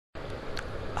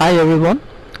Hi everyone,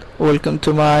 welcome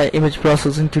to my image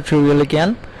processing tutorial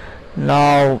again.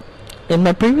 Now, in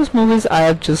my previous movies I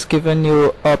have just given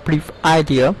you a brief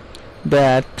idea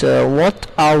that what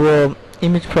our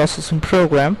image processing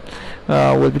program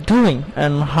will be doing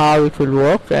and how it will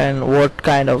work and what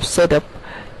kind of setup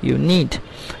you need.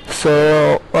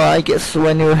 So I guess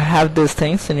when you have these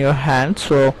things in your hand,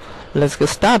 so let's get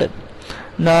started.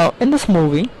 Now in this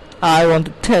movie I want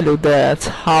to tell you that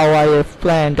how I have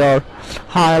planned or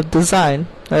how I have designed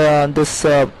this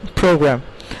program.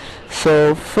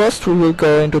 So first we will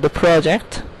go into the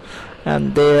project,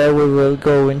 and there we will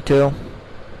go into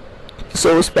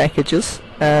source packages,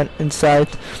 and inside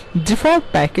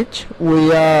default package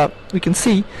we can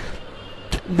see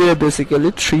there are basically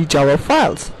 3 Java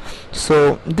files.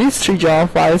 So these 3 Java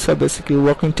files are basically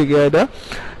working together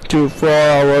for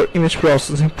our image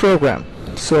processing program.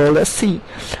 So let's see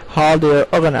how they are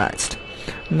organized.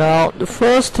 Now the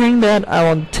first thing that I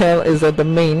want to tell is that the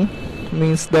main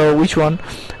means which one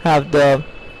have the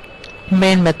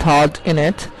main method in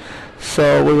it.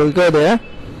 So we will go there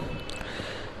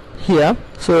here.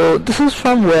 So this is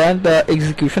from where the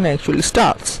execution actually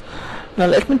starts. Now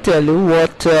let me tell you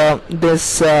what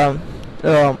this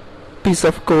piece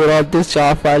of code or this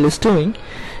Java file is doing.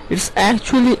 It's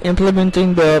actually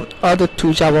implementing the other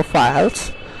 2 Java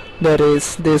files. There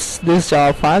is this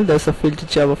Java file, there's a filter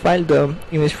Java file, the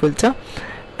image filter,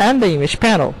 and the image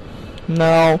panel.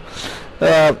 Now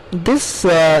this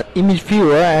image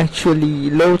viewer actually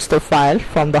loads the file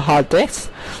from the hard text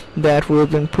that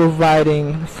we've been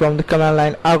providing from the command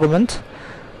line argument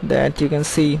that you can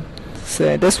see,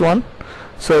 say this one.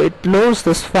 So it loads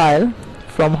this file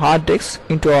from hard disk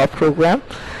into our program,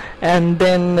 and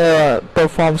then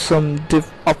performs some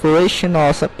diff operation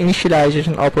or some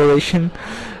initialization operation,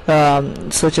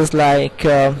 such as like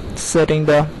setting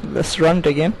the, let's run it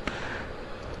again.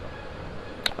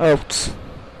 Oops,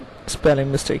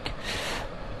 spelling mistake.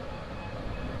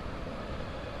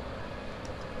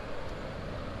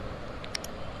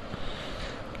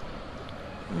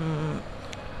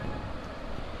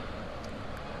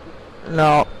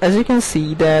 Now as you can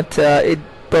see that it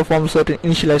performs certain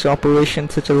initialization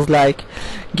operations, such as like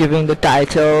giving the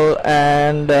title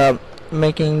and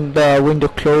making the window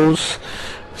close,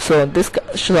 so this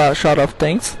sort of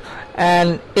things,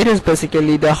 and it is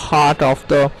basically the heart of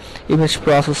the image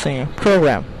processing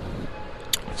program.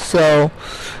 So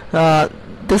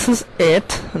this is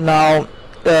it. Now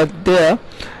there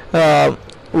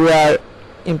we are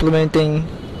implementing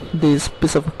this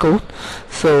piece of code,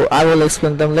 so I will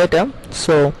explain them later.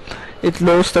 So it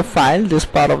loads the file, this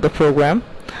part of the program,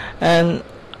 and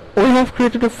we have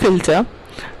created a filter.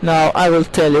 Now I will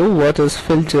tell you what is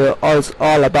filter is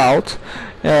all about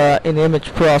in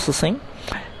image processing.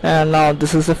 And now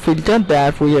this is a filter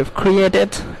that we have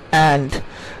created, and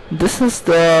this is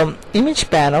the image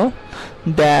panel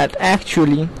that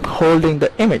actually holding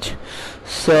the image.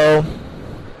 So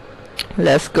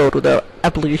let's go to the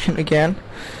application again.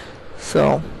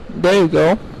 So there you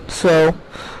go. So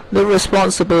the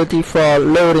responsibility for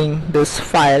loading this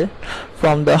file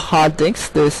from the hard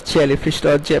disk, this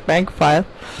jellyfish.jpg file,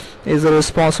 is the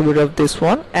responsibility of this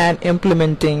one, and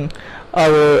implementing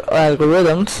our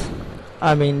algorithms,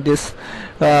 I mean this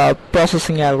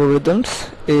processing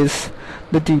algorithms, is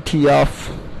the duty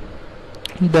of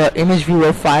the image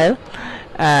viewer file.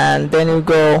 And then you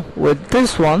go with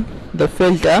this one, the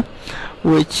filter,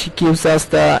 which gives us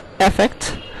the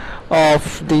effect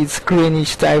of this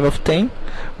greenish type of thing,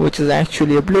 which is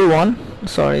actually a blue one.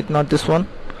 Sorry, not this one.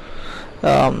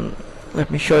 Let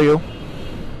me show you.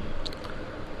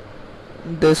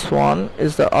 This one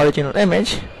is the original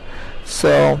image.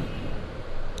 So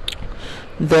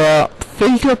the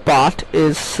filter part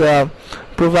is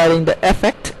providing the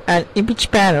effect, and image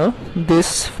panel,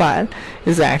 this file,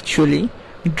 is actually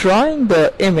drawing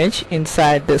the image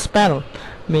inside this panel,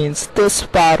 means this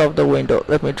part of the window.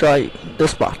 Let me draw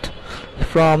this part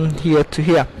from here to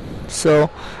here. So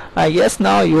I guess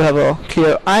now you have a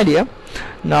clear idea.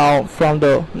 Now from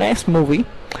the next movie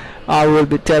I will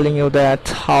be telling you that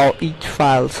how each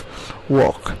files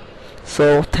work.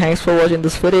 So thanks for watching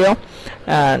this video,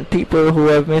 and people who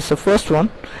have missed the first one,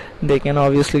 they can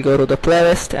obviously go to the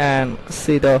playlist and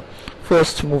see the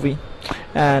first movie,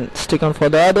 and stick on for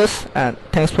the others. And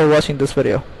thanks for watching this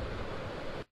video.